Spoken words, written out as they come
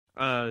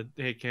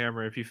Hey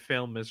Cameron, if you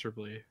fail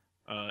miserably,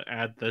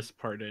 add this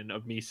part in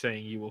of me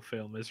saying you will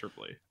fail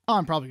miserably. Oh,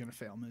 I'm probably going to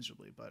fail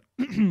miserably, but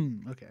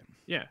okay.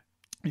 Yeah.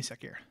 Let me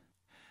sec here.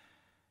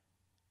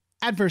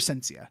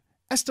 Adversencia.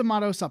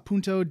 Estimados a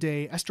punto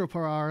de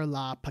estropear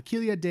la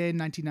paquilla de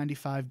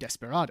 1995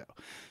 Desperado.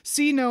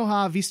 Si no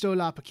ha visto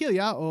la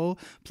paquilla o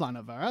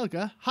plana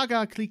varelga,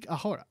 haga clic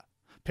ahora.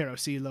 Pero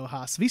si lo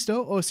has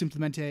visto o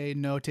simplemente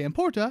no te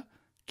importa,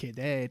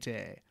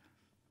 quédate.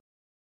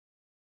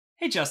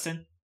 Hey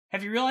Justin,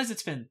 have you realized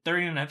it's been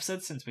 31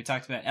 episodes since we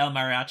talked about El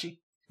Mariachi?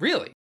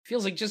 Really?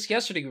 Feels like just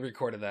yesterday we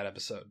recorded that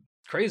episode.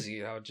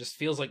 Crazy how it just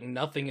feels like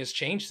nothing has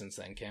changed since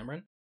then,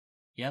 Cameron.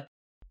 Yep.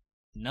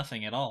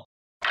 Nothing at all.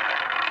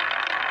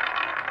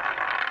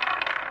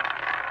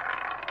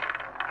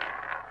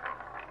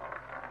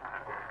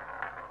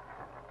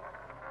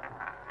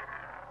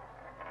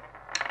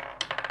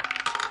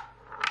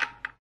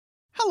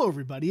 Hello,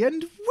 everybody,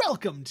 and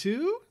welcome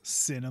to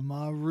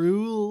Cinema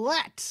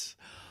Roulette.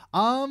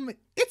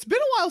 It's been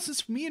a while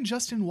since me and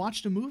Justin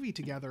watched a movie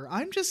together.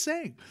 I'm just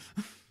saying.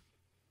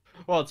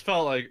 Well, it's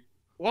felt like.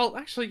 Well,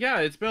 actually, yeah,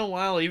 it's been a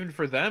while even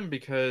for them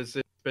because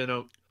it's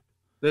been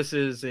This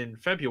is in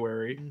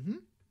February,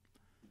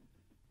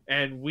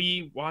 and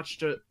we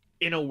watched it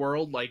in a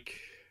world like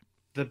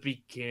the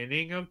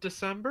beginning of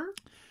December.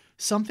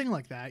 Something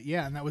like that,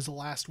 yeah, and that was the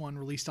last one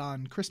released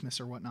on Christmas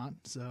or whatnot,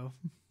 so...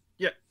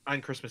 Yeah, on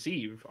Christmas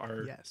Eve,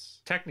 our yes.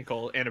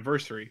 technical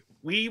anniversary.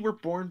 We were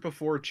born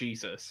before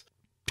Jesus.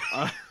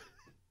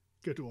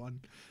 Good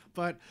one.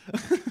 But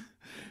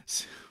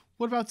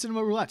what about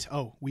Cinema Roulette?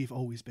 Oh, we've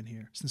always been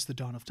here since the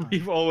dawn of time.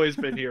 We've always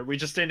been here. We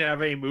just didn't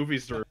have any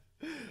movies to...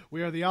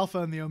 We are the Alpha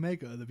and the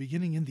Omega, the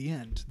beginning and the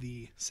end,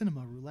 the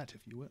Cinema Roulette,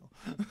 if you will.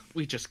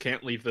 We just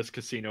can't leave this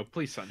casino.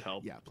 Please send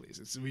help. Yeah,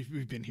 please.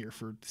 We've been here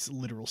for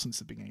literal since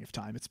the beginning of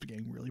time. It's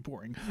getting really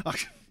boring.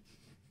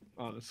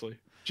 Honestly.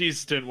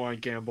 Jesus didn't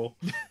want to gamble.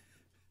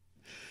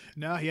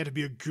 No, he had to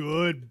be a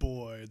good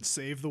boy and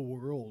save the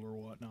world or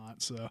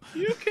whatnot. So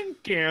you can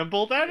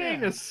gamble. That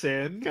ain't a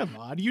sin. Come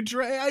on, you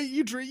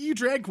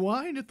drank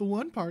wine at the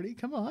one party.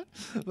 Come on,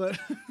 but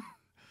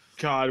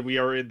God, we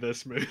are in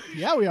this movie.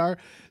 Yeah, we are.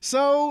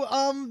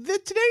 So,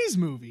 today's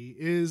movie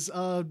is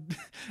a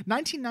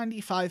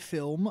 1995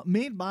 film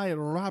made by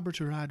Robert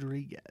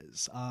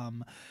Rodriguez,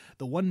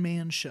 the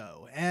one-man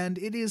show, and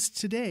it is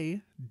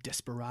today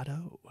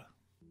Desperado.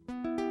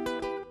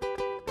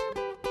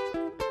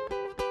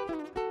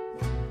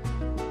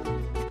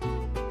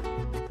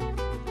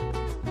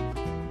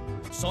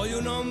 Soy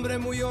un hombre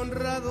muy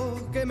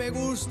honrado que me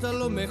gusta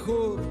lo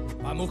mejor.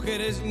 A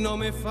mujeres no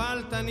me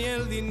falta ni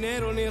el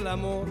dinero ni el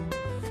amor.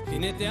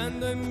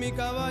 Jineteando en mi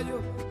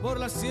caballo por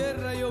la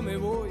sierra yo me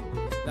voy.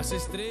 Las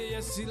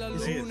estrellas y la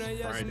luna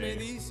ellas me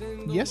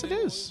dicen. Yes, it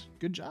is.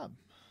 Good job.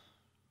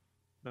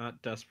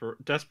 Not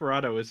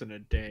Desperado isn't a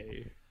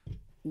day.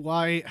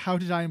 Why? How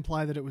did I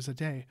imply that it was a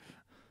day?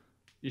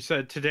 You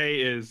said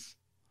today is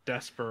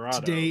Desperado.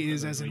 Today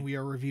is as in we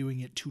are reviewing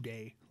it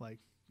today, like.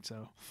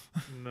 So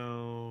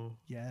no.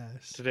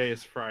 Yes. Today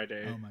is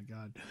Friday. Oh my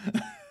god.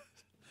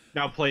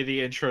 Now play the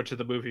intro to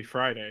the movie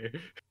Friday.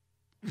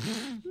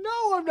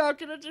 No, I'm not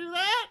gonna do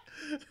that.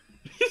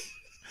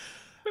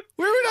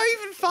 Where would I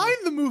even find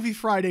the movie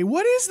Friday?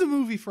 What is the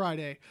movie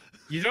Friday?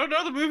 You don't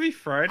know the movie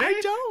Friday?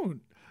 I don't.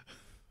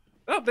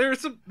 Oh,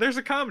 there's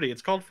a comedy.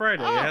 It's called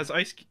Friday. Oh. It has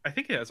I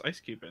think it has Ice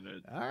Cube in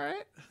it. All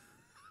right.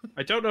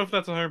 I don't know if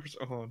that's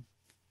 100%. Hold on.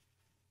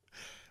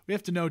 We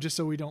have to know just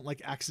so we don't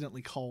like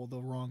accidentally call the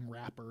wrong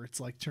rapper. It's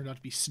like turned out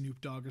to be Snoop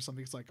Dogg or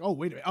something. It's like, oh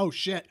wait a minute, oh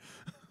shit.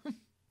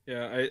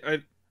 Yeah,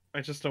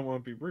 I just don't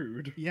want to be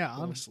rude. Yeah,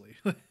 honestly.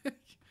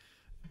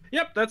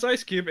 Yep, that's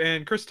Ice Cube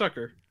and Chris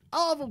Tucker.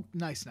 Oh, well,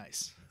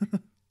 nice.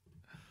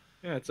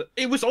 Yeah,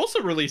 it was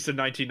also released in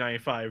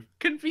 1995.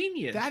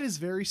 Convenient. That is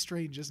very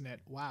strange, isn't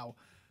it? Wow.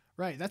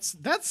 Right, that's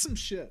some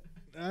shit.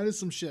 That is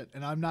some shit,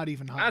 and I'm not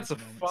even high. That's at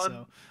the a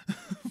moment,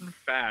 fun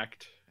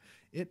fact.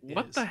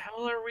 What is. the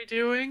hell are we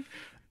doing?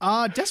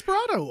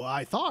 Desperado,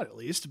 I thought at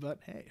least, but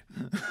hey.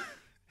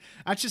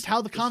 That's just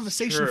how the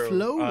conversation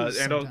flows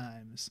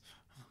sometimes.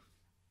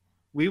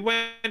 We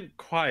went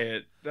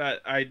quiet.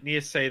 I need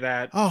to say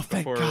that. Oh,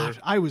 thank God.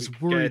 I was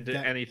worried that...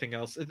 that... anything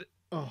else.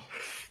 Oh.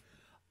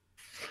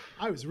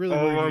 I was really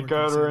worried. Oh my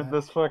God, we're in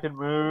this fucking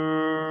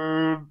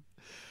mood.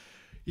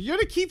 You're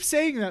going to keep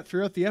saying that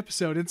throughout the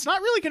episode. It's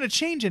not really going to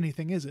change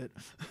anything, is it?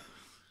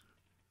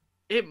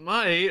 It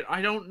might.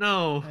 I don't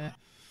know.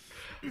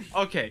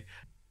 Okay.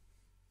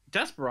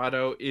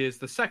 Desperado is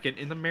the second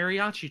in the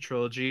Mariachi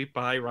trilogy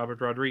by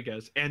Robert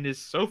Rodriguez and is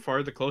so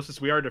far the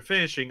closest we are to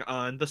finishing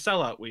on the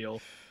sellout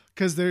wheel.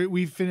 Because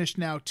we've finished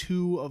now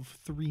 2 of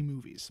 3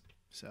 movies.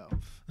 So,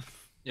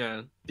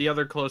 yeah, the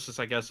other closest,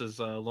 I guess, is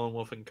Lone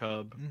Wolf and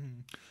Cub. Mm-hmm.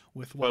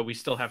 With what? But we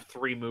still have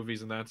 3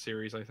 movies in that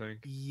series, I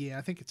think. Yeah,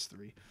 I think it's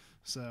 3.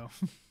 So,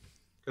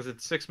 because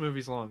it's 6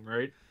 movies long,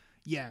 right?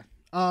 Yeah.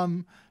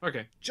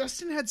 Okay.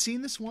 Justin had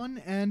seen this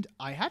one, and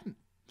I hadn't.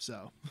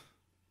 So.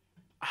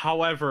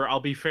 However, I'll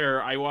be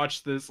fair, I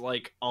watched this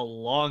like a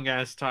long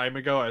ass time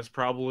ago.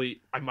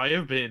 I might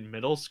have been in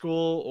middle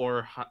school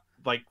or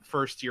like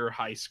first year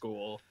high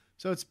school.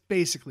 So it's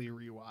basically a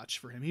rewatch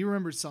for him. He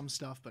remembers some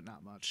stuff, but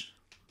not much.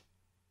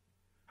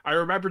 I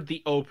remembered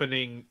the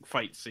opening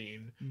fight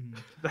scene. Mhm.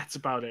 That's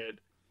about it.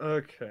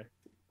 Okay.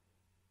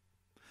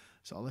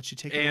 So I'll let you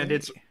take it And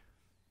away.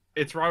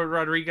 it's Robert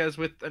Rodriguez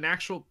with an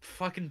actual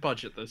fucking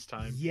budget this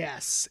time.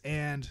 Yes,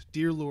 and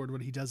dear Lord,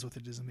 what he does with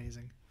it is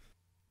amazing.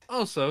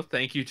 Also,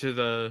 thank you to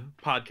the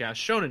podcast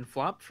Shonen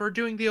Flop for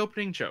doing the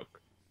opening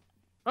joke.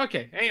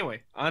 Okay,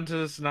 anyway, on to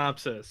the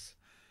synopsis.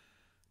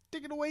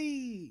 Take it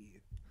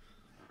away.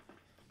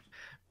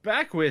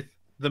 Back with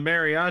the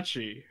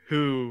mariachi,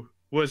 who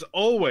was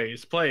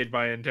always played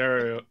by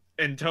Antonio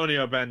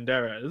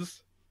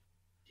Banderas.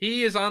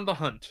 He is on the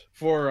hunt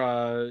for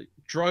a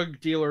drug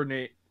dealer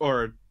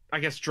or I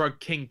guess drug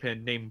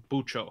kingpin named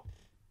Bucho.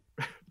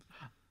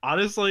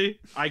 Honestly,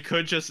 I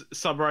could just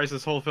summarize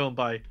this whole film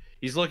by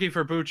he's looking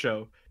for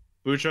Bucho.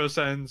 Bucho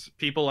sends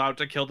people out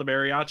to kill the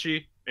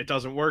mariachi. It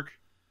doesn't work.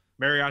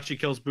 Mariachi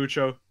kills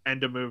Bucho.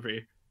 End of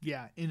movie.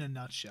 Yeah, in a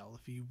nutshell,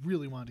 if you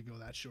really wanted to go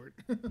that short.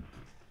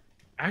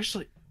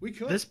 Actually, We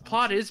could. this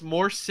plot is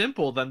more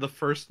simple than the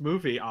first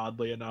movie,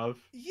 oddly enough.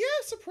 Yeah,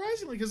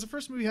 surprisingly, because the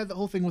first movie had the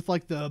whole thing with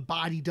like the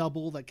body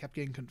double that kept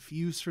getting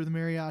confused for the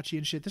mariachi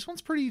and shit. This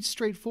one's pretty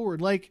straightforward.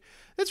 Like,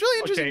 it's really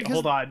interesting. Okay, because,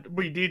 hold on.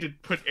 We need to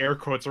put air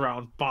quotes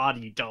around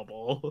body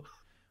double.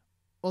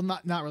 Well,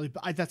 not really.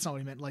 But that's not what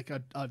I meant. Like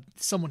a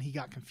someone he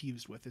got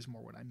confused with is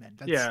more what I meant.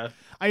 That's, Yeah,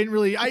 I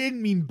didn't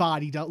mean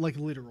body double like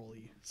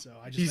literally. So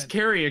I just he's meant,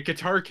 carrying a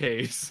guitar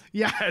case.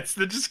 yeah, That's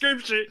the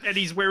description, and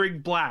he's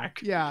wearing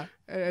black. yeah,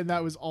 and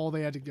that was all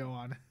they had to go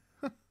on.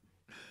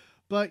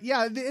 But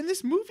yeah, and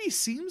this movie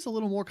seems a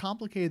little more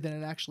complicated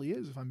than it actually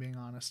is, if I'm being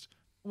honest.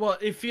 Well,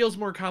 it feels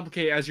more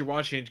complicated as you're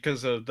watching it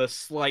because of the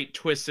slight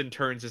twists and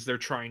turns as they're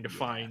trying to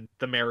find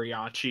the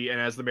mariachi,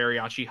 and as the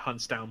mariachi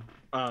hunts down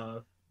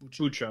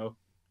Bucho.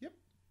 Yep.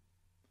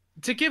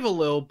 To give a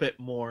little bit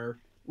more,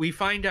 we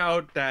find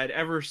out that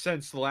ever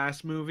since the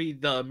last movie,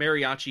 the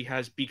mariachi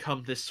has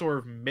become this sort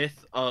of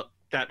myth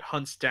that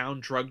hunts down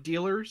drug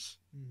dealers,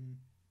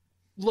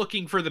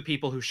 looking for the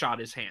people who shot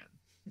his hand.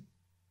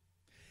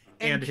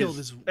 And killed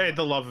his and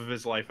the love of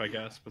his life, I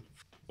guess, but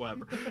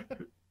whatever.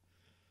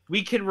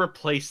 We can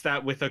replace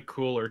that with a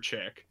cooler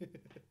chick.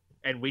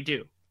 And we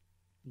do.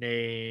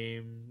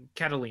 Name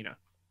Catalina.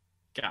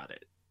 Got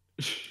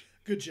it.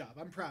 Good job.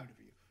 I'm proud of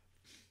you.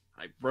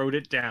 I wrote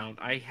it down.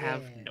 I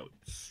have Yeah.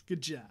 notes.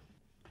 Good job.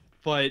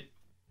 But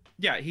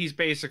yeah, he's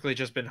basically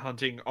just been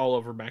hunting all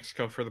over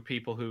Mexico for the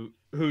people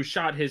who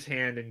shot his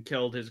hand and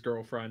killed his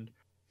girlfriend.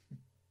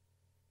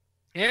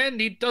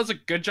 And he does a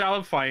good job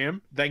of finding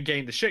him, then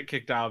getting the shit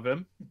kicked out of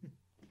him.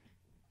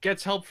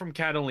 Gets help from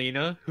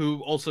Catalina, who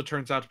also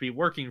turns out to be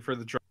working for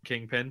the drug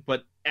kingpin,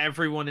 but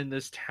everyone in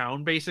this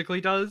town basically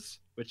does,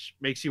 which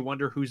makes you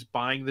wonder who's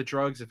buying the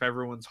drugs if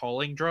everyone's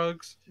hauling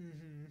drugs.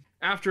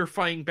 After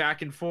fighting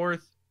back and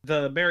forth,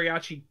 the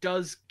mariachi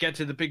does get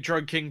to the big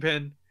drug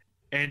kingpin,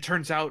 and it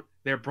turns out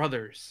they're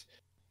brothers.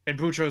 And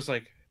Bucho's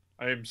like,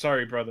 I'm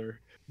sorry,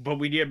 brother, but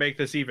we need to make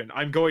this even.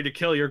 I'm going to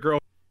kill your girl.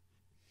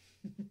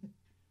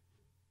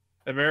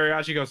 And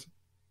mariachi goes,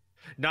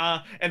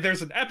 nah, and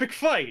there's an epic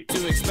fight.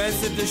 Too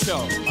expensive to show.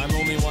 I'm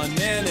only one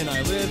man and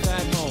I live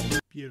at home.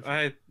 Beautiful.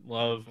 I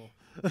love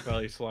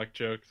Valley Select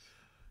jokes.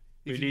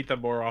 We need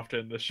them more often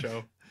in this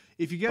show.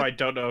 If you But I get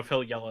don't know if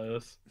he'll yell at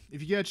us.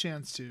 if you get a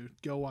chance to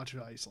go watch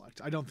Value Select,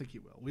 I don't think he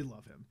will. We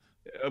love him.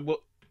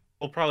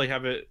 We'll probably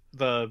have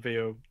the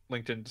video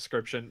linked in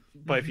description.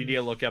 But if you need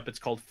to look up, it's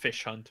called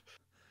Fish Hunt.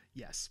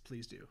 Yes,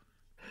 please do.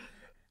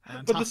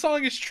 On But top- the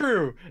song is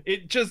true.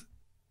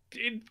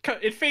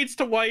 It fades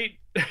to white,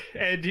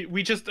 and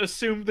we just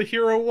assume the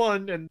hero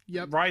won and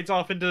Yep. rides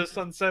off into the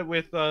sunset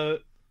with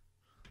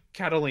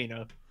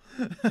Catalina.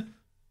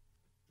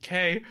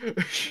 Okay.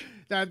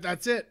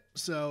 that's it.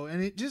 So,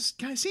 and it just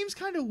kind of seems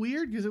kind of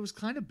weird because it was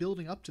kind of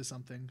building up to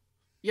something.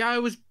 Yeah, I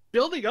was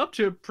building up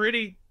to a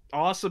pretty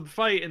awesome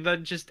fight, and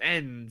then just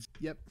ends.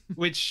 Yep.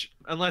 Which,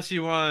 unless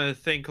you want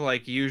to think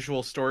like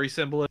usual story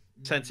symbolism,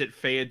 since it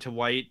faded to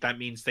white, that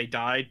means they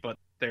died, but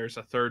there's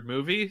a third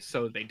movie,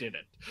 so they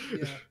didn't.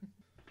 Yeah.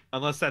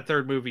 Unless that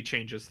third movie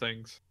changes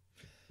things.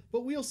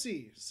 But we'll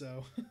see.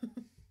 So,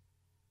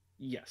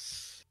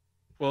 Yes.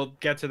 We'll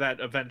get to that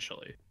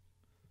eventually.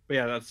 But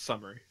yeah, that's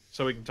summary.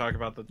 So we can talk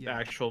about the Yeah.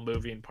 actual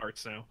movie in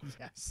parts now.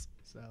 yes.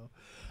 So,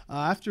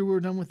 after we're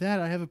done with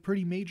that, I have a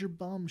pretty major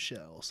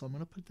bombshell. So I'm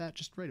going to put that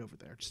just right over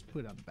there. Just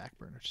put it on the back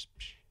burner. Just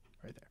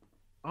right there.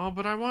 Oh,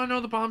 but I want to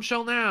know the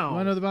bombshell now. You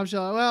want to know the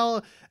bombshell?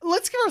 Well,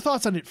 let's give our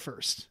thoughts on it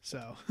first.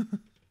 So,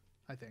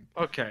 I think.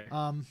 Okay.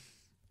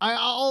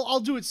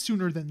 I'll do it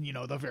sooner than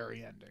the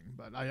very ending,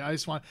 but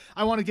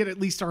I want to get at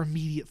least our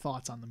immediate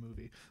thoughts on the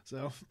movie.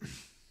 So,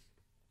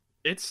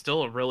 It's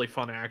still a really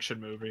fun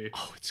action movie.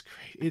 oh, it's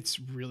great. It's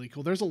really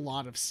cool. There's a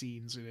lot of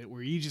scenes in it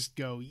where you just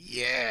go,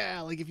 yeah,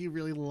 like if you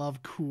really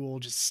love cool,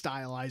 just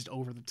stylized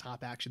over the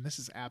top action, this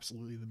is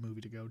absolutely the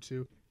movie to go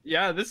to.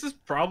 Yeah, this is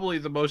probably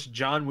the most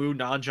John Woo,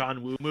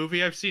 non-John Woo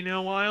movie I've seen in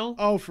a while.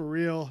 Oh, for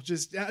real.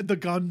 Just the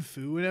gun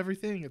fu and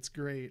everything. It's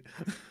great.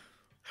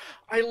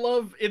 I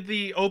love in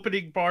the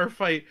opening bar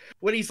fight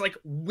when he's like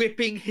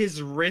whipping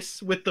his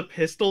wrists with the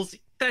pistols.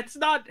 That's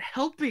not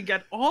helping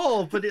at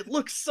all, but it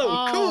looks so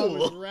Oh, it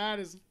was cool. rad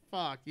as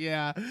fuck.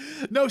 Yeah.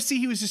 No, see,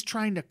 he was just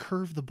trying to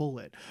curve the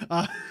bullet.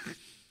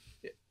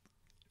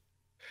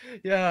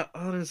 Yeah,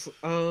 honestly,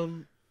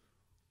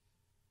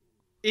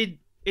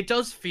 it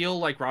does feel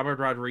like Robert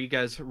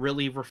Rodriguez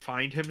really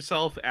refined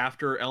himself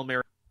after El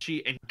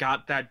Mariachi and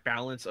got that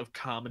balance of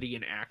comedy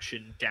and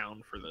action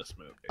down for this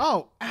movie.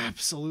 Oh,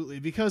 absolutely.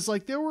 Because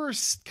like there were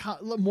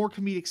more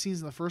comedic scenes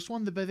in the first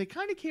one, but they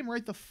kind of came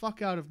right the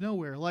fuck out of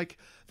nowhere. Like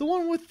the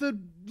one with the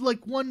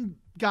one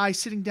guy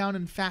sitting down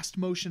in fast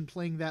motion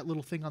playing that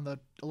little thing on the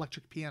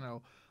electric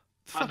piano.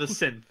 The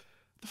synth.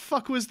 The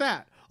fuck was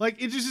that?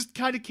 Like it just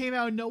kind of came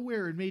out of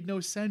nowhere and made no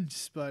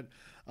sense. But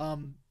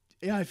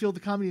yeah, I feel the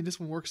comedy in this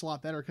one works a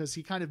lot better because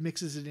he kind of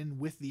mixes it in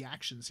with the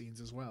action scenes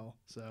as well.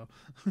 So.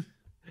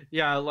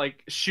 Yeah,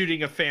 like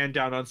shooting a fan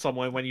down on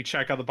someone when you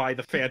check on the body,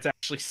 the fan's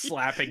actually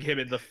slapping him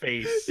in the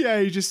face. Yeah,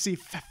 you just see.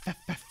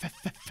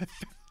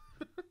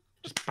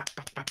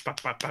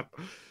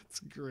 It's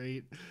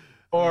great.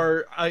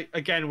 Or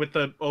again with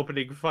the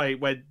opening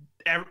fight when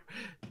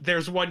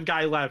there's one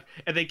guy left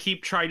and they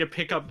keep trying to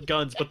pick up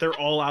guns, but they're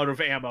all out of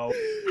ammo.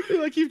 They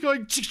like keep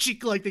going chick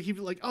chick, like they keep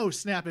like, oh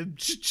snap, and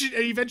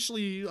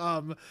eventually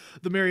the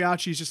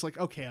mariachi's just like,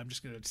 okay, I'm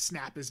just gonna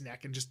snap his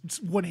neck and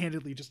just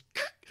one-handedly just.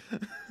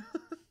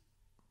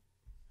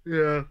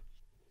 Yeah.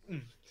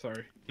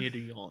 Sorry, need to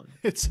yawn.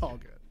 It's all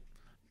good.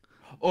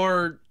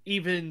 Or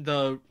even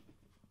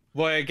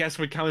what I guess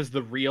would count as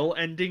the real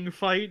ending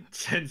fight,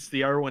 since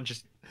the other one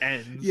just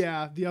ends.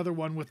 Yeah, the other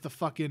one with the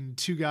fucking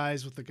two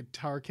guys with the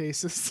guitar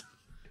cases.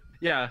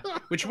 Yeah,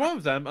 which one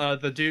of them,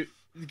 the dude,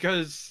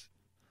 because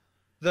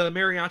the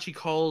mariachi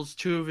calls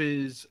two of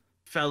his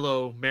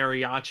fellow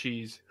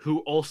mariachis, who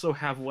also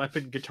have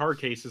weapon guitar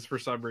cases for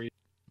some reason,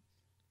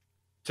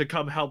 to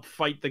come help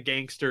fight the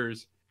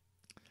gangsters.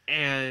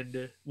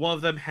 And one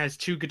of them has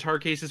two guitar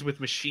cases with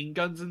machine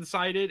guns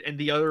inside it, and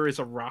the other is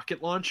a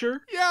rocket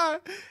launcher. Yeah,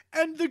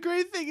 and the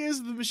great thing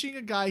is the machine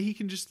gun guy, he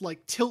can just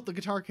like tilt the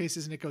guitar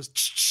cases and it goes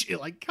it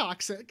like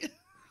cocks it.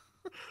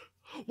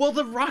 Well,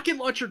 the rocket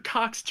launcher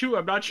cocks too.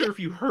 I'm not sure if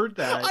you heard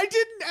that. I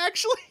didn't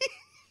actually.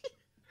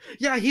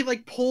 Yeah, he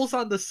like pulls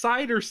on the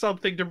side or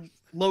something to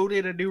load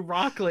in a new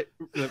rocklet.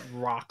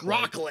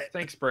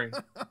 Thanks, Spring.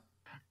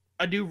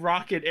 A new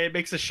rocket, and it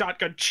makes a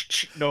shotgun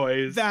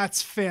noise.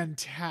 That's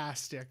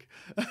fantastic.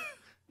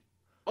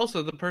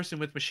 Also, the person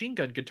with machine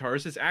gun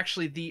guitars is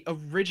actually the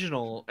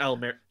original El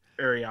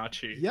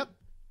Mariachi. Yep,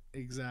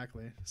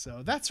 exactly.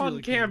 So that's Fun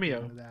really cool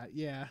cameo. to that.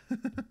 Yeah.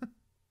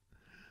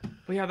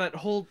 But yeah, that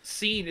whole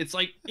scene, it's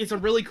a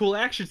really cool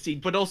action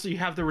scene, but also you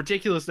have the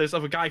ridiculousness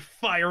of a guy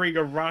firing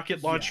a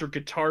rocket launcher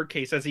guitar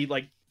case as he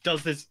like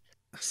does this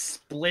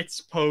splits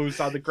pose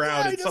on the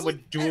ground and someone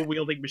like, dual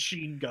wielding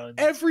machine guns.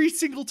 Every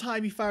single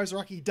time he fires a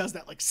rocket, he does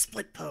that like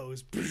split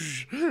pose.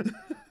 And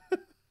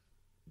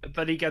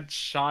then he gets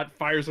shot,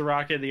 fires a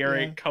rocket in the air,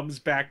 and comes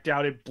back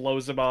down and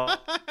blows him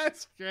up.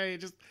 That's great.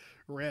 Just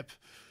rip.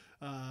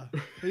 But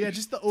yeah,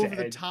 just the over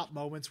the top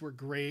moments were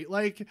great.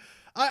 Like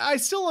I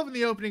still love in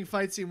the opening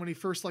fight scene when he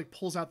first like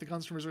pulls out the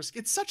guns from his wrist.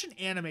 It's such an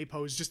anime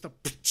pose, just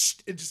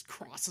it just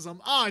crosses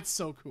them. Oh, it's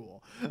so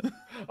cool.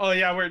 Oh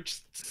yeah, where it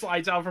just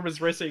slides out from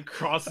his wrist and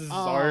crosses his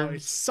arms.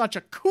 It's such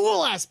a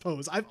cool ass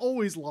pose. I've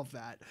always loved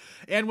that.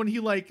 And when he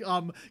like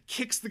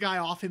kicks the guy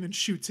off him and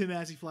shoots him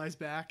as he flies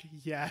back.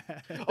 Yeah.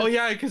 Oh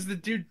yeah, because the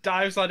dude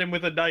dives on him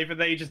with a knife and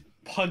then he just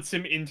punts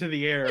him into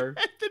the air.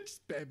 And then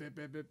just bang, bang,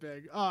 bang, bang,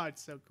 bang. Oh,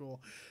 it's so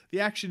cool. The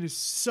action is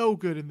so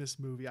good in this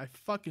movie. I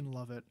fucking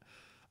love it.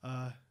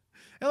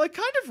 And like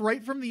kind of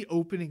right from the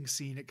opening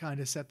scene, it kind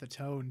of set the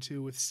tone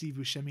too with Steve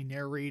Buscemi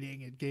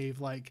narrating. It gave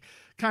like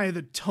kind of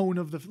the tone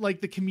of the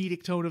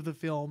comedic tone of the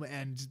film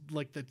and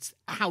like that's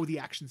how the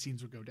action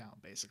scenes would go down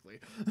basically.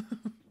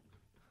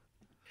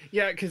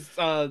 Yeah, because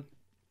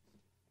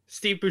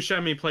Steve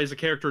Buscemi plays a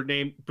character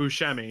named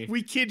Buscemi.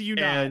 We kid you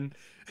not. And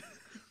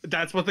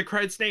that's what the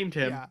credits named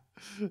him.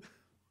 Yeah.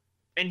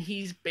 And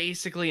he's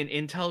basically an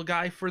intel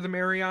guy for the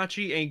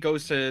mariachi, and he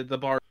goes to the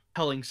bar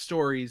telling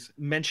stories,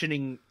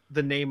 mentioning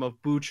the name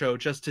of Bucho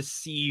just to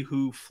see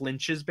who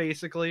flinches,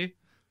 basically.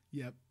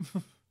 Yep.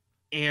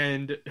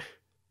 And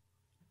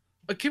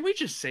can we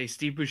just say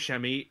Steve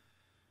Buscemi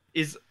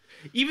is,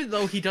 even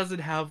though he doesn't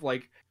have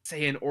like,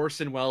 say, an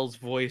Orson Welles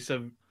voice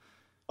of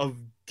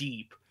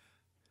deep,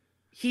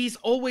 he's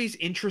always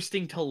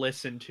interesting to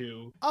listen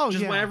to. Oh,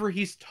 just yeah. whenever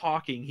he's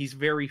talking, he's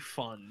very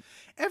fun.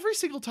 Every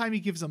single time he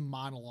gives a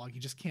monologue, you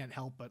just can't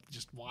help but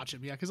just watch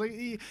him. Yeah, because like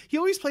he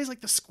always plays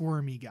like the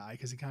squirmy guy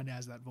because he kind of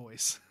has that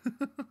voice.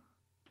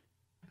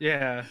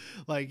 Yeah.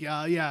 Like,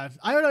 yeah,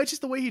 I don't know. It's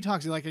just the way he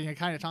talks. Like, he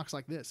kind of talks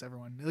like this.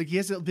 Everyone like he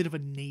has a bit of a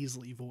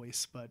nasally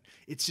voice, but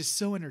it's just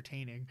so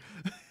entertaining.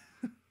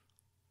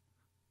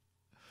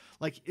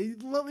 Like,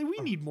 we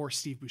need more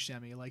Steve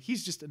Buscemi. Like,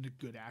 he's just a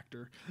good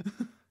actor.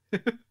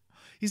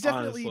 He's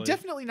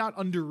definitely not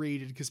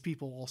underrated because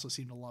people also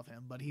seem to love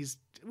him. But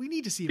we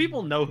need to see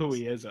people him know who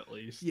he is at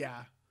least.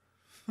 Yeah.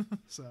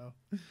 So,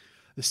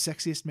 The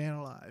sexiest man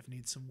alive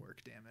needs some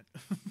work, damn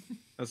it.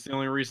 That's the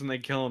only reason they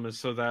kill him, is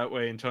so that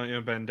way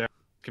Antonio Banderas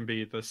can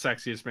be the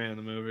sexiest man in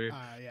the movie.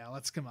 Yeah,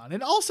 let's come on.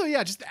 And also,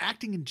 yeah, just the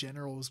acting in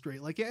general was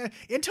great. Like,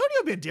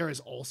 Antonio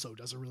Banderas also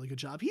does a really good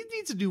job. He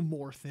needs to do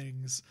more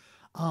things.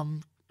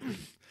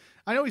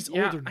 I know he's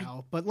older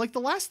now, but like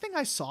the last thing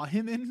I saw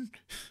him in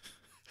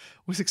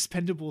was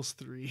Expendables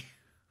 3.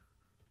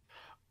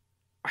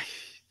 I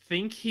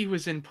think he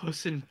was in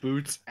Puss in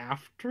Boots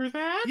after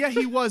that. Yeah,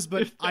 he was,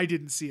 but I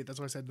didn't see it. That's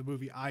why I said the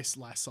movie I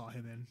last saw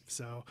him in.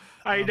 So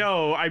I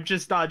know. I'm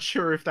just not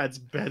sure if that's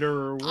better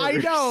or worse. I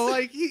know.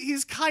 Like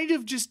he's kind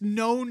of just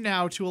known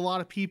now to a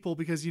lot of people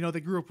because, you know, they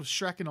grew up with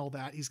Shrek and all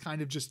that. He's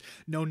kind of just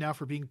known now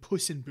for being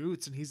Puss in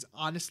Boots, and he's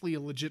honestly a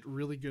legit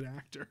really good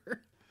actor.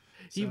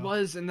 He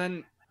was, and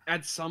then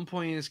at some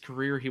point in his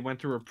career, he went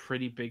through a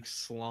pretty big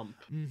slump.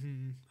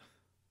 Mm-hmm.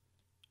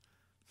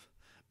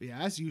 But yeah,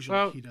 as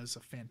usual, he does a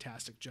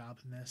fantastic job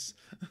in this.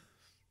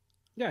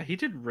 Yeah, he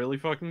did really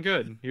fucking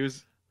good.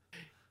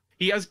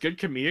 He has good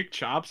comedic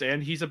chops,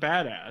 and he's a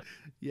badass.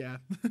 Yeah.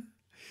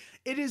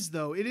 It is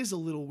a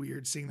little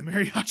weird seeing the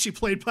mariachi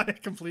played by a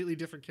completely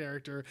different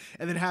character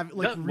and then have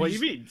like what do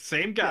you mean?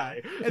 Same guy.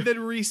 Yeah. And then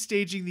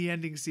restaging the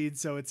ending scene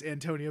so it's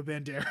Antonio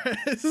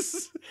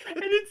Banderas.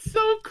 And it's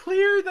so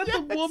clear that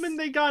the woman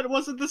they got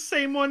wasn't the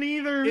same one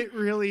either. It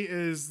really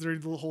is during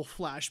the whole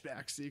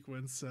flashback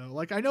sequence. So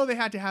like I know they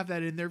had to have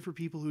that in there for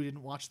people who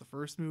didn't watch the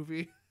first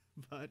movie,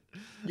 but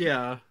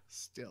yeah,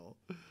 still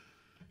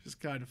just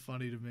kind of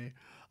funny to me.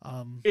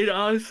 It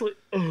honestly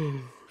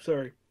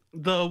sorry.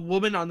 The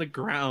woman on the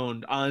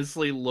ground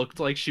honestly looked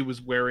like she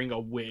was wearing a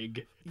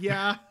wig.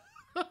 Yeah.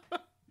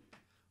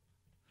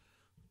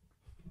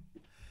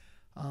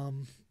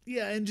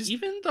 Yeah, and just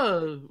even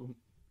No,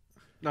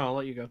 I'll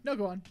let you go. No,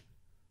 go on.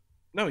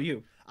 No,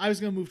 you. I was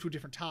going to move to a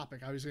different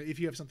topic. If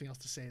you have something else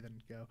to say,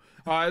 then go.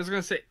 I was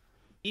going to say,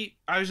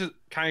 I was just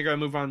kind of going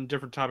to move on to a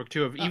different topic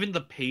too. Even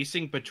the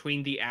pacing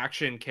between the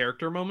action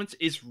character moments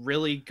is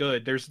really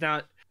good.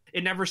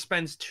 It never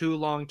spends too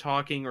long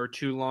talking or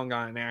too long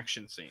on an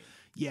action scene.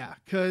 Yeah,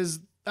 because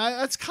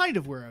that's kind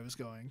of where I was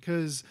going.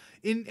 Because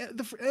in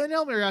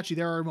El Mariachi,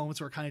 there are moments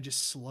where it kind of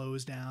just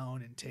slows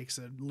down and takes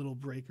a little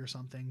break or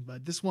something.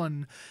 But this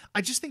one,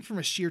 I just think from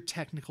a sheer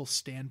technical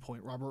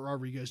standpoint, Robert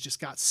Rodriguez just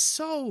got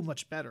so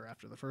much better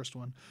after the first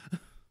one.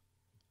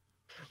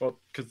 Well,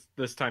 because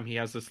this time he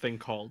has this thing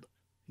called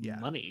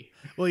money.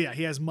 Well, yeah,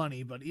 he has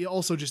money, but he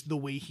also just the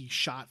way he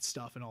shot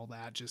stuff and all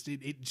that,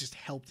 it just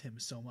helped him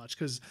so much.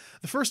 Because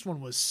the first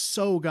one was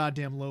so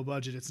goddamn low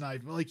budget. It's not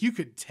even, like, you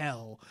could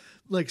tell,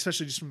 like,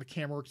 especially just from the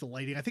camera work, the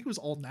lighting. I think it was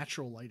all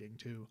natural lighting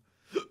too.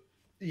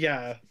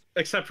 Yeah,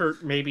 except for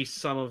maybe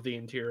some of the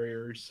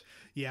interiors.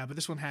 Yeah, but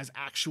this one has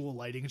actual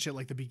lighting and shit,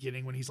 like the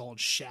beginning when he's all in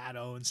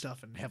shadow and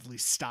stuff and heavily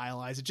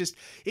stylized.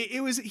 He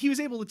was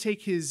able to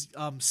take his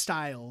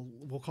style,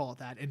 we'll call it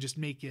that, and just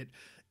make it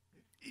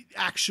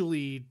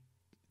actually,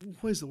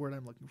 what is the word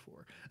I'm looking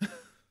for?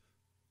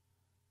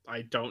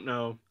 I don't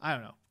know.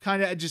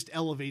 Kind of just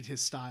elevate his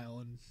style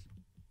and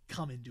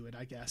come into it,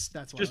 I guess.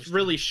 That's what just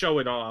really show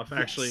it off,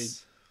 actually.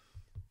 Yes.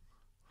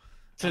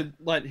 To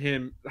let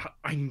him,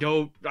 I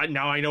know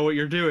what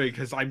you're doing,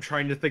 because I'm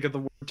trying to think of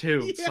the word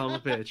too. Yeah. Son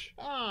of a bitch.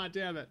 Ah,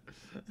 damn it.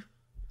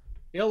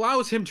 It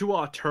allows him to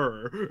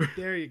auteur.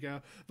 There you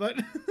go.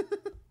 But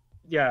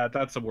yeah,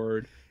 that's a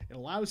word. It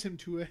allows him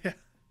to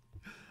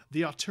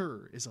the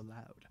auteur is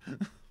allowed.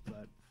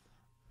 But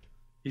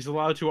he's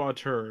allowed to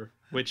auteur,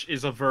 which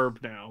is a verb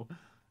now.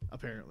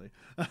 Apparently.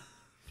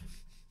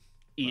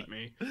 Eat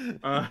me.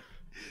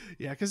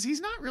 Yeah, because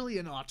he's not really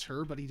an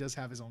auteur, but he does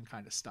have his own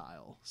kind of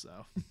style,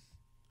 so.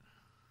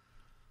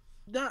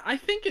 I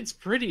think it's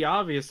pretty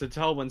obvious to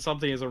tell when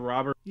something is a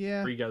Robert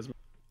Rodriguez movie.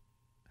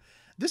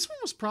 This one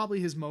was probably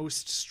his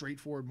most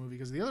straightforward movie,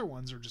 because the other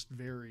ones are just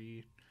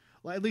very,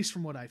 well, at least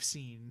from what I've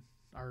seen,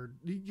 I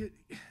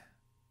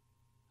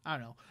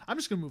don't know. I'm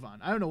just gonna move on.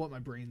 I don't know what my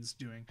brain's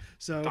doing.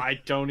 So I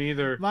don't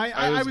either.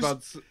 I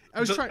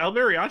was trying. El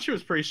Mariachi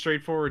was pretty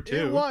straightforward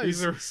too. It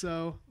was.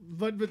 So,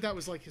 but that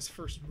was like his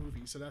first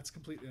movie, so that's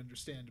completely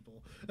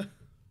understandable.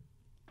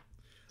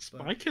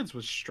 Spy Kids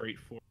was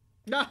straightforward.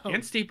 No.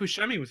 And Steve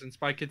Buscemi was in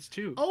Spy Kids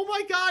too. Oh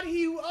my god,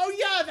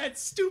 that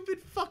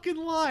stupid fucking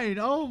line.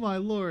 Oh my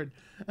lord.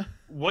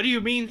 What do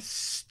you mean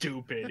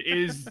stupid?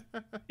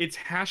 It's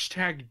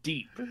hashtag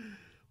deep.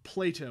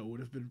 Plato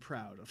would have been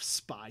proud of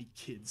Spy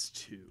Kids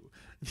 2.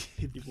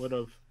 He would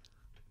have.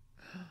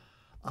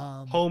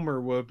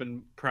 Homer would have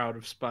been proud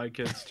of Spy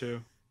Kids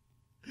 2.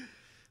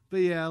 But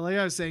yeah, like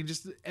I was saying,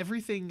 just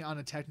everything on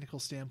a technical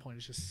standpoint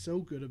is just so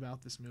good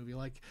about this movie.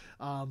 Like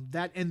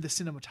that, and the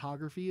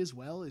cinematography as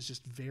well is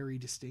just very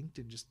distinct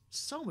and just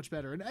so much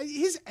better. And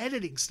his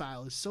editing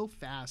style is so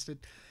fast.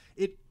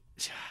 It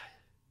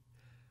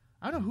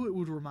I don't know who it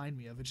would remind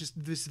me of. It's just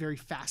this very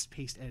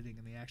fast-paced editing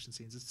in the action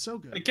scenes. It's so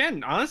good.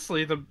 Again,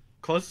 honestly, the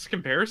closest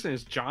comparison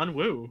is John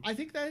Woo. I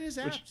think that is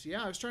apt.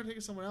 Yeah, I was trying to think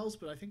of someone else,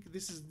 but I think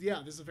this is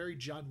a very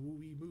John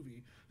Woo-y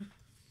movie.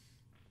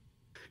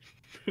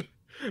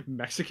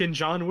 Mexican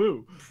John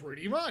Woo.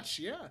 Pretty much,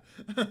 yeah.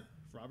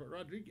 Robert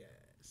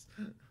Rodriguez.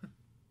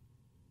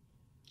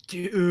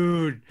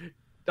 Dude,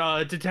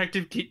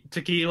 Detective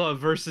Tequila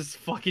versus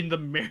fucking the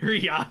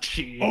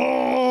mariachi.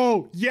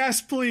 Oh, yes,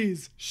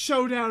 please.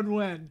 Showdown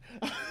when?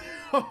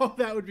 Oh,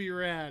 that would be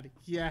rad.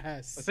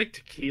 Yes. I think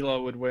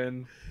Tequila would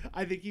win.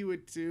 I think he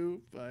would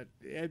too, but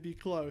it'd be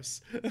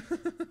close.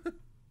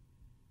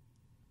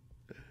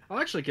 I'll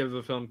actually give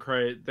the film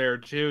credit there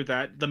too,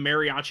 that the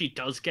mariachi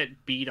does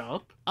get beat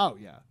up. Oh,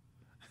 yeah.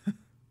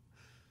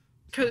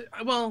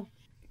 Well,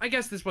 I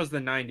guess this was the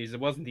 90s. It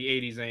wasn't the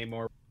 80s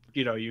anymore.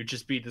 You know, you'd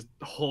just be this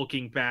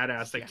hulking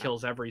badass that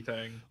kills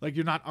everything. Like,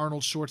 you're not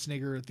Arnold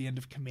Schwarzenegger at the end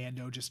of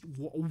Commando, just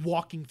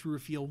walking through a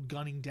field,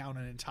 gunning down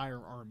an entire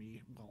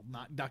army. Well,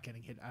 not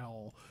getting hit at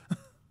all.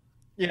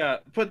 Yeah,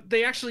 but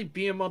they actually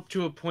beat him up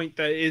to a point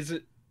that is,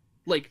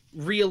 like,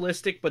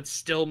 realistic, but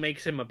still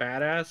makes him a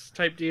badass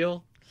type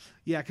deal.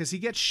 Yeah, because he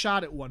gets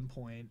shot at one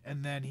point,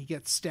 and then he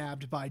gets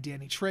stabbed by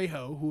Danny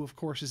Trejo, who, of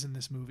course, is in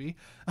this movie.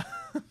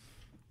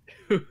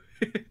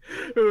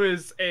 Who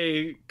is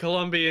a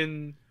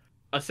Colombian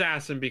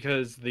assassin,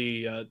 because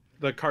the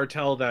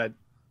cartel that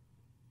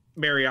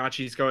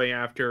Mariachi's going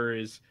after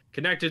is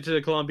connected to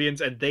the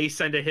Colombians, and they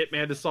send a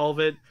hitman to solve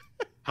it.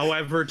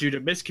 However, due to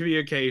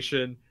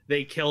miscommunication,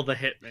 they kill the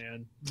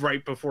hitman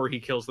right before he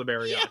kills the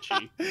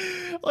mariachi.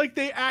 Yeah. Like,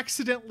 they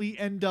accidentally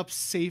end up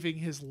saving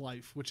his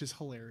life, which is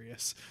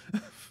hilarious.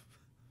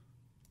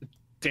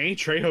 Danny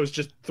Trejo's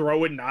just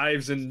throwing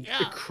knives and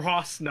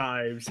cross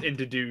knives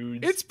into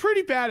dudes. It's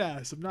pretty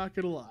badass, I'm not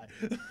gonna lie.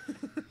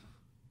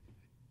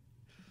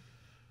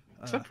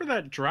 Except for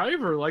that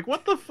driver. Like,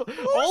 what the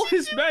all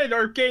his men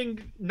are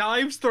getting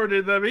knives thrown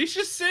at them. He's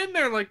just sitting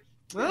there like,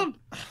 well,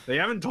 they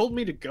haven't told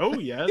me to go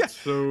yet,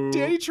 so...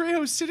 Danny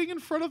Trejo's sitting in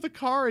front of the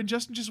car, and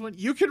Justin just went,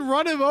 you can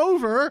run him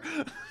over!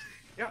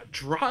 Yeah,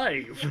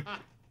 drive!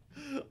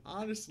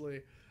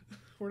 Honestly.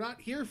 We're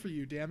not here for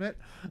you, damn it.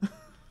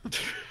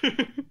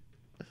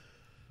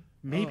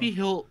 Maybe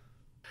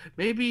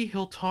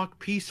he'll talk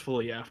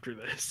peacefully after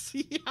this.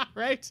 Yeah,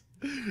 right?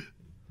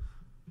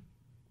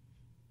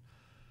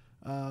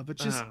 But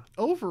just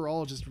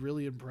overall, just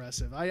really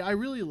impressive. I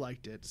really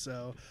liked it.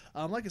 So,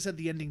 like I said,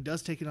 the ending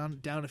does take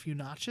it down a few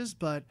notches,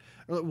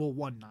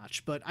 one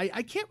notch. But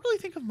I can't really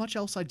think of much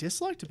else I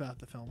disliked about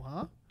the film,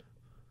 huh?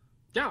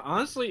 Yeah,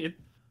 honestly, it's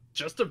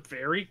just a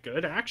very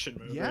good action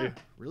movie. Yeah,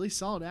 really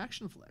solid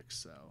action flick.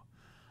 So,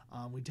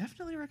 we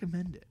definitely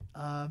recommend it.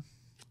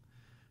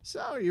 So,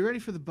 are you ready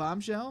for the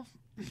bombshell?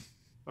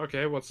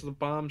 Okay, what's the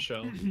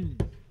bombshell?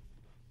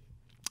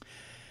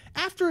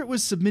 After it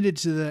was submitted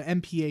to the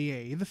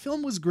MPAA, the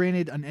film was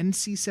granted an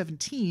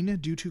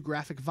NC-17 due to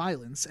graphic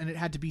violence, and it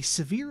had to be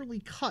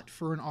severely cut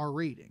for an R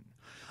rating.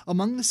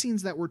 Among the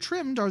scenes that were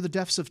trimmed are the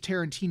deaths of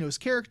Tarantino's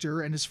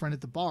character and his friend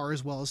at the bar,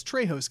 as well as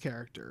Trejo's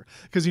character.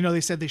 Because, you know,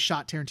 they said they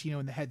shot Tarantino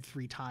in the head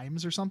 3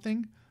 times or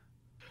something.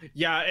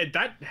 Yeah,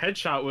 that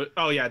headshot was...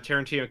 Oh, yeah,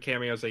 Tarantino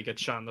cameos, they get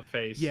shot in the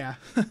face. Yeah.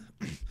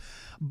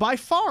 By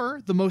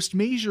far, the most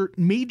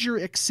major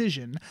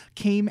excision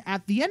came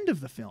at the end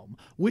of the film,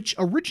 which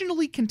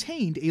originally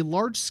contained a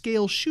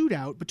large-scale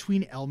shootout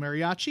between El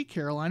Mariachi,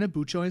 Carolina,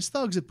 Bucho, and his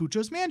thugs at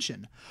Bucho's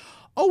mansion.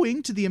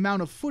 Owing to the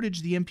amount of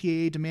footage the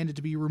MPAA demanded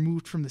to be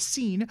removed from the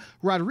scene,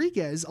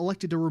 Rodriguez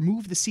elected to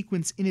remove the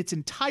sequence in its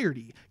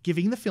entirety,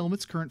 giving the film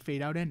its current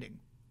fade-out ending.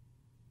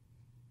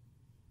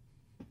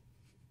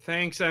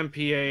 Thanks,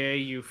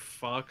 MPAA, you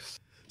fucks.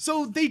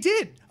 So they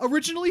did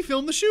originally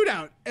film the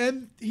shootout,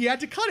 and he had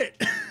to cut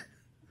it.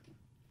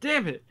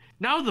 Damn it.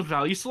 Now the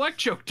value select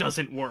joke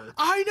doesn't work.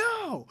 I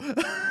know!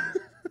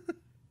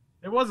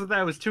 It wasn't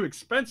that it was too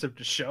expensive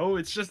to show,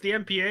 it's just the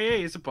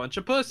MPAA is a bunch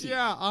of pussies.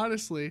 Yeah,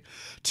 honestly.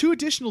 2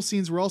 additional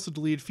scenes were also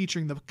deleted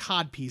featuring the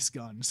codpiece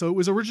gun. So it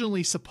was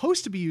originally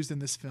supposed to be used in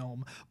this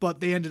film, but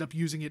they ended up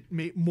using it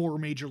more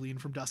majorly in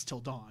From Dusk Till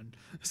Dawn.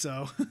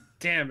 So...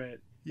 Damn it.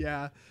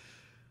 Yeah.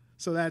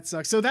 So that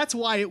sucks. So that's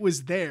why it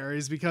was there,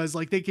 is because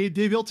like they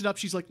built it up.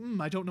 She's like,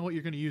 I don't know what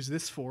you're going to use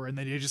this for, and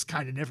then you just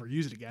kind of never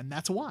use it again.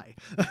 That's why.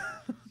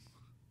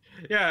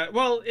 Yeah,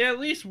 well, it at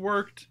least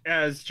worked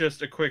as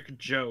just a quick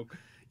joke.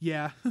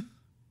 Yeah.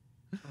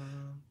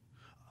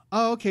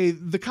 Oh, okay.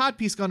 The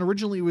codpiece gun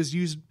originally was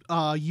used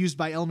by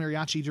El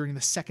Mariachi during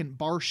the second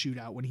bar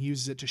shootout, when he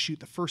uses it to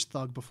shoot the first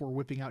thug before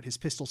whipping out his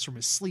pistols from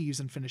his sleeves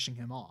and finishing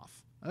him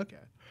off. Okay.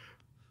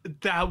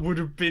 That would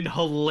have been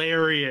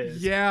hilarious.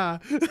 Yeah.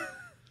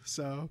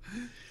 So,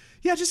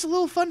 yeah, just a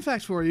little fun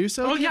fact for you.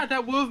 So, yeah,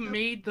 that would have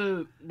made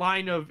the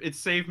line of "it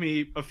saved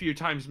me a few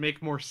times"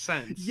 make more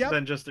sense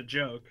than just a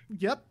joke.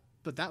 Yep,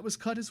 but that was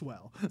cut as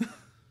well.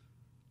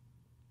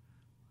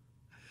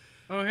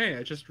 Oh, hey,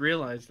 I just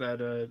realized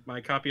that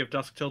my copy of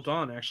Dusk Till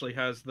Dawn actually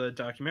has the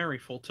documentary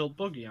Full Tilt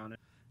Boogie on it.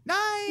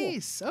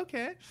 Nice! Cool.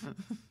 Okay.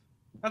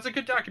 That's a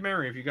good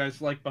documentary if you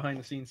guys like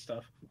behind-the-scenes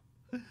stuff.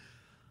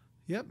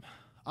 Yep.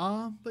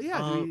 But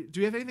yeah, do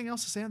we have anything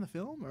else to say on the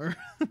film, or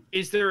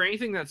is there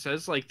anything that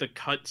says like the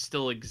cut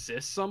still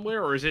exists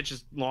somewhere, or is it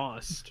just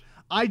lost?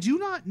 I do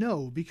not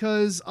know,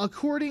 because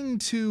according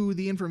to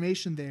the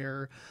information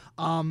there,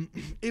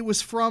 it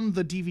was from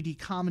the DVD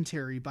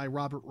commentary by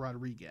Robert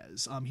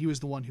Rodriguez. He was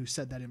the one who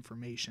said that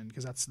information,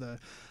 because that's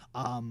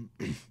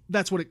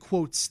that's what it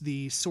quotes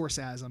the source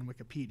as on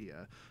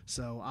Wikipedia.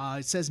 So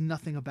it says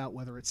nothing about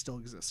whether it still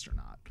exists or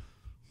not.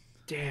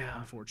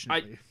 Damn.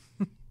 Unfortunately.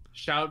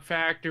 Shout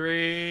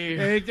Factory.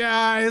 Hey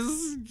guys,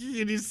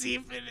 can you see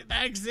if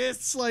that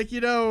exists? Like,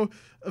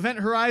 Event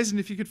Horizon,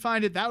 if you could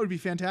find it, that would be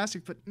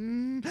fantastic. But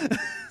didn't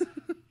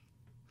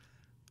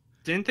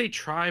they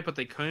try, but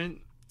they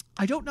couldn't?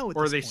 I don't know.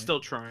 Or are they still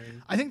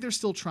trying? I think they're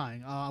still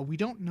trying. We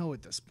don't know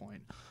at this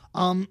point.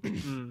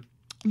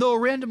 Though a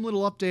random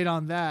little update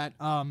on that.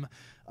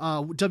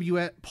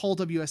 Paul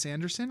W.S.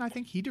 Anderson, I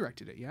think he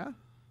directed it. Yeah.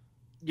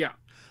 Yeah.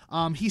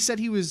 He said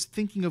he was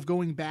thinking of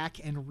going back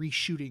and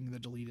reshooting the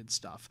deleted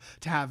stuff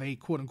to have a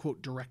quote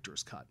unquote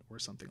director's cut or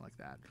something like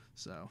that.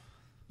 So,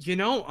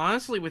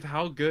 honestly, with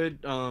how good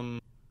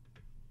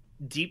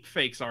deep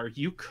fakes are,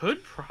 you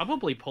could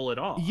probably pull it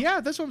off. Yeah,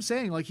 that's what I'm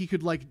saying. Like, he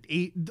could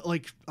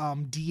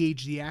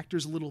de-age the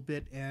actors a little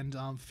bit and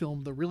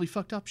film the really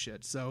fucked up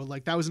shit. So,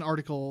 like, that was an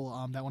article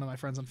that one of my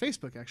friends on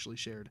Facebook actually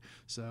shared.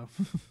 So,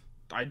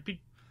 I'm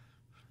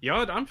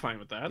fine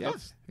with that. Yeah,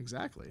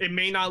 exactly. It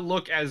may not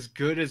look as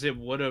good as it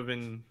would have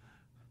in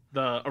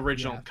the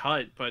original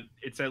cut, but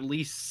it's at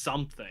least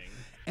something.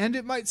 And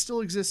it might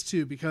still exist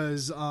too,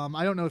 because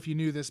I don't know if you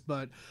knew this,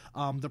 but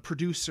the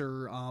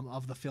producer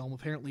of the film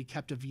apparently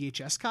kept a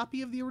VHS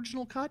copy of the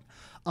original cut,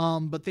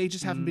 but they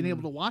just haven't been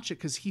able to watch it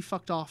because he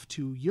fucked off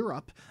to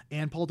Europe,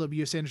 and Paul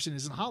W.S. Anderson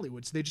is in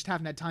Hollywood, so they just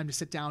haven't had time to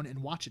sit down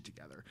and watch it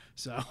together.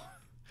 So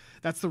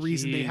that's the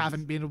reason they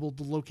haven't been able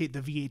to locate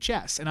the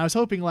VHS. And I was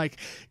hoping, like,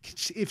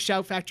 if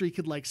Shout Factory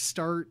could, like,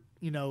 start,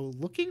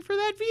 looking for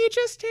that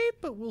VHS tape,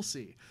 but we'll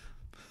see.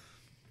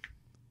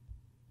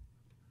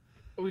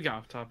 We got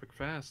off topic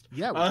fast.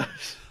 Yeah.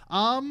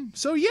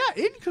 So yeah,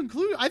 in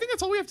conclusion, I think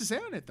that's all we have to say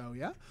on it, though.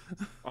 Yeah.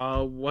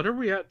 What are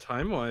we at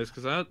time-wise?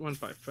 Because that went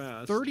by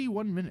fast.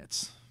 31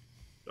 minutes.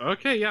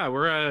 Okay, yeah,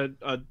 we're at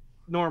a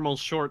normal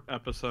short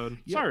episode.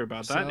 Yep. Sorry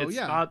about that. So, It's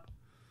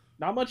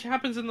not much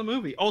happens in the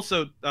movie.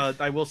 Also,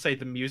 I will say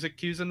the music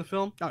cues in the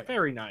film,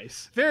 very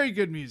nice. Very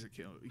good music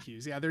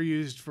cues. Yeah, they're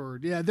used for.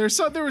 Yeah, there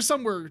were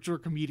some where which were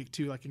comedic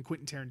too, like in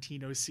Quentin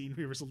Tarantino's scene,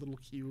 there was a little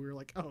cue. We were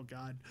like, oh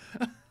god.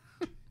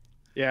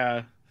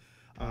 Yeah.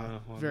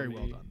 Very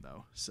well done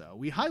though. So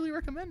we highly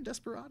recommend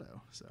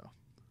Desperado. So.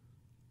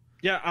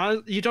 Yeah,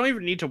 you don't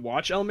even need to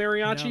watch El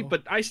Mariachi, No.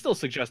 but I still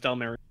suggest El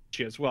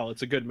Mariachi as well.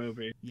 It's a good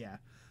movie. Yeah.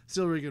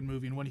 Still a really good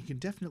movie, and one you can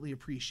definitely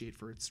appreciate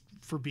for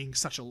being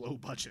such a low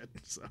budget.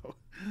 So,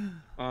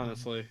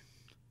 honestly.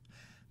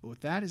 But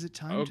with that, is it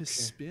time to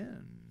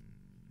spin?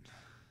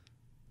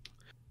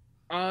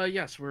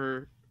 Yes,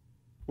 we're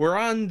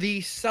on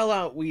the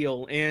sellout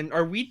wheel, and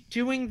are we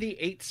doing the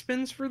 8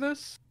 spins for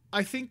this?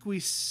 I think we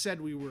said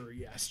we were,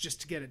 yes,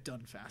 just to get it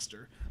done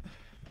faster.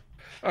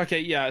 Okay,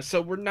 yeah.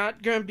 So we're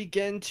not gonna be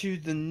getting to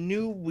the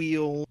new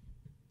wheel,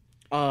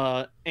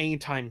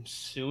 anytime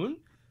soon.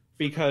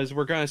 Because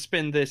we're going to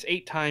spin this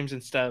 8 times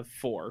instead of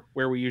 4,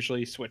 where we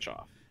usually switch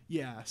off.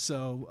 Yeah,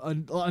 so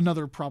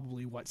another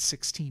probably,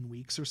 16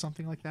 weeks or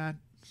something like that?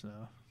 So,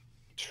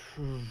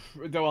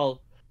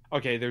 well,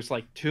 okay, there's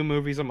like 2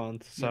 movies a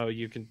month, so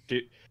you can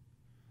do...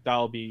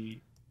 That'll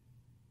be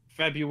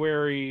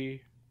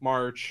February,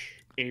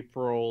 March,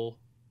 April,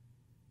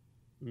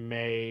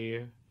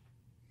 May...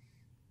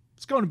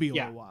 It's going to be a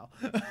little while.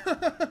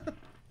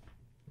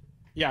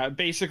 Yeah,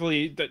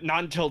 basically,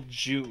 not until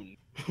June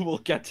we'll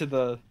get to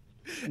the...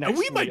 And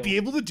we might be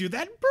able to do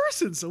that in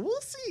person, so we'll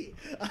see.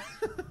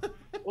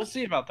 We'll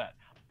see about that.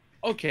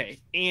 Okay,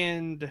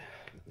 and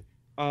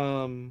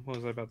what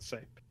was I about to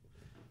say?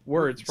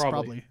 Words,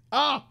 probably.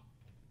 Oh,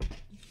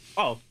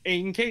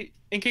 in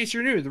case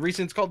you're new, the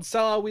reason it's called the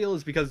Sellout Wheel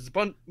is because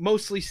it's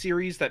mostly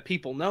series that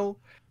people know.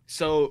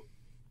 So,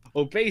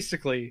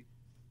 basically,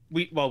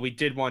 we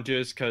did want to do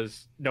this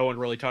because no one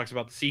really talks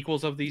about the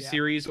sequels of these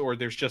series, or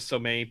there's just so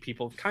many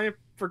people have kind of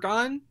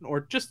forgotten,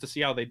 or just to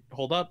see how they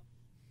hold up.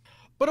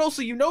 But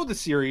also, the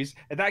series,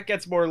 and that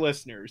gets more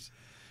listeners.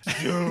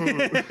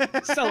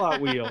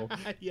 Sellout Wheel.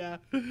 Yeah.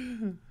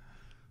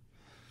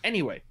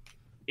 Anyway,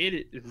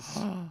 it is,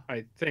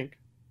 I think...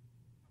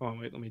 Oh,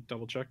 wait, let me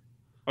double check.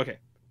 Okay.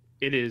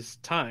 It is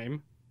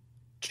time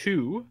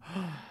to...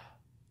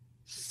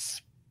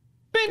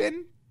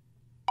 spin!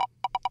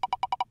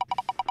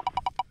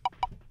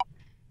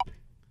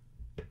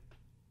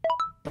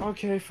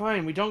 Okay,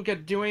 fine. We don't get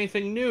to do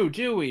anything new,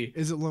 do we?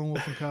 Is it Lone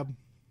Wolf and Cub?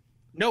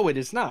 No, it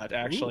is not,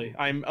 actually.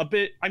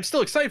 Ooh. I'm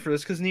still excited for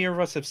this because neither of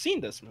us have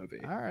seen this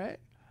movie. All right.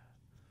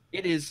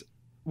 It is,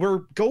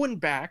 we're going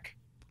back,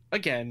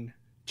 again,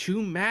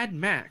 to Mad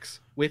Max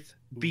with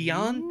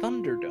Beyond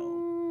Thunderdome.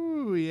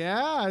 Ooh,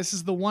 yeah. This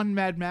is the one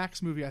Mad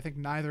Max movie I think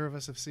neither of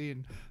us have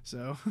seen,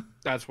 so.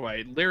 That's why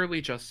I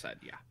literally just said,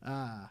 yeah.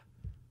 Ah.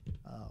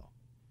 Oh.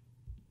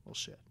 Well,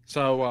 shit.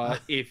 So,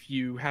 if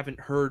you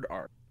haven't heard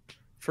our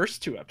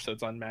first 2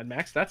 episodes on Mad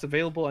Max, that's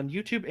available on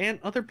YouTube and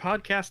other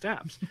podcast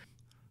apps.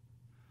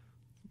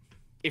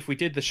 if we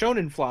did the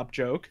Shonen Flop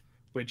joke,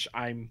 which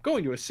I'm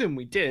going to assume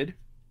we did,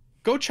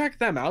 go check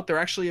them out. They're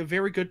actually a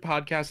very good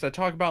podcast that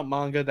talk about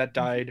manga that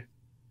died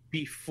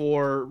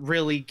before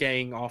really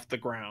getting off the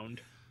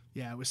ground.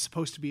 Yeah, it was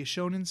supposed to be a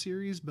shonen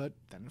series, but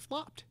then it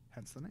flopped,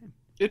 hence the name.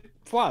 It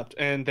flopped,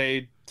 and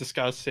they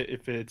discuss it,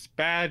 if it's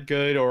bad,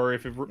 good, or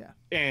if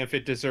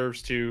it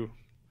deserves to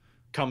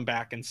come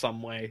back in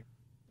some way,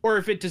 or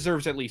if it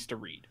deserves at least a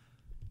read.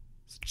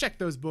 So check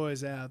those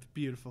boys out. They're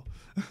beautiful.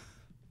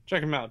 Check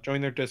them out.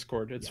 Join their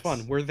Discord. It's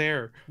fun. We're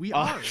there. We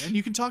are, and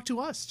you can talk to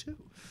us too.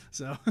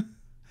 So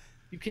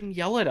you can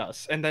yell at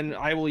us, and then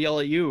I will yell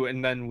at you,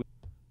 and then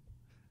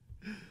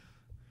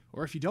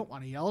or if you don't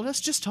want to yell at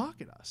us, just talk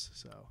at us.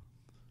 So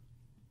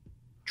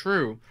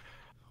true.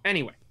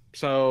 Anyway,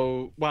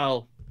 so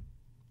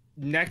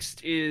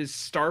next is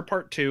Star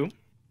Part 2.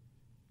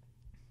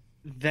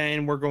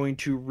 Then we're going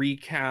to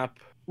recap.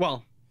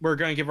 Well, we're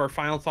going to give our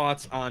final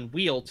thoughts on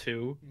Wheel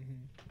 2. Mm-hmm.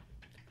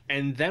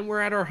 And then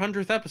we're at our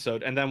 100th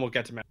episode, and then we'll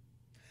get to Mad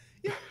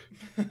Max.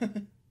 Yeah.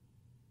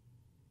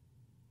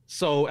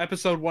 So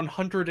episode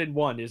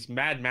 101 is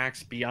Mad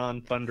Max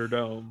Beyond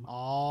Thunderdome.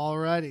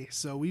 Alrighty,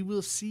 so we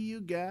will see you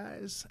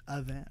guys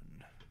then.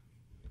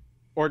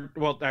 Or,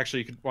 well, actually,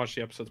 you could watch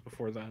the episodes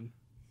before then.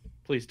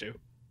 Please do.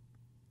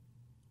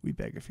 We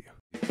beg of you.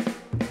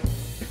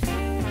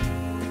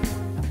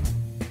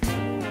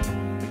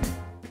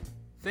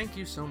 Thank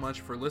you so much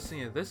for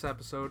listening to this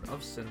episode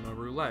of Cinema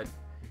Roulette.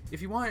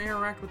 If you want to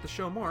interact with the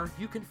show more,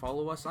 you can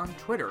follow us on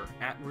Twitter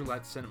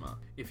 @Roulette Cinema.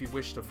 If you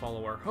wish to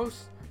follow our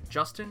hosts,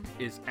 Justin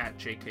is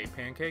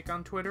 @JKPancake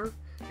on Twitter,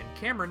 and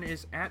Cameron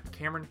is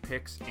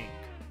 @CameronPixInc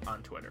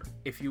on Twitter.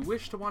 If you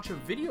wish to watch a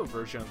video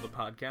version of the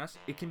podcast,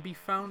 it can be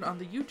found on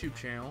the YouTube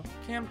channel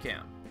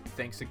CamCam.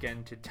 Thanks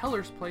again to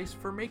Teller's Place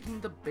for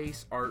making the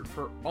base art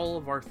for all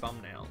of our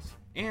thumbnails.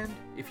 And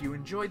if you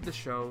enjoyed the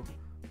show,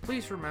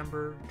 please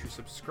remember to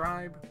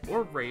subscribe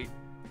or rate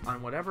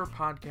on whatever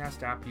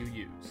podcast app you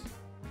use.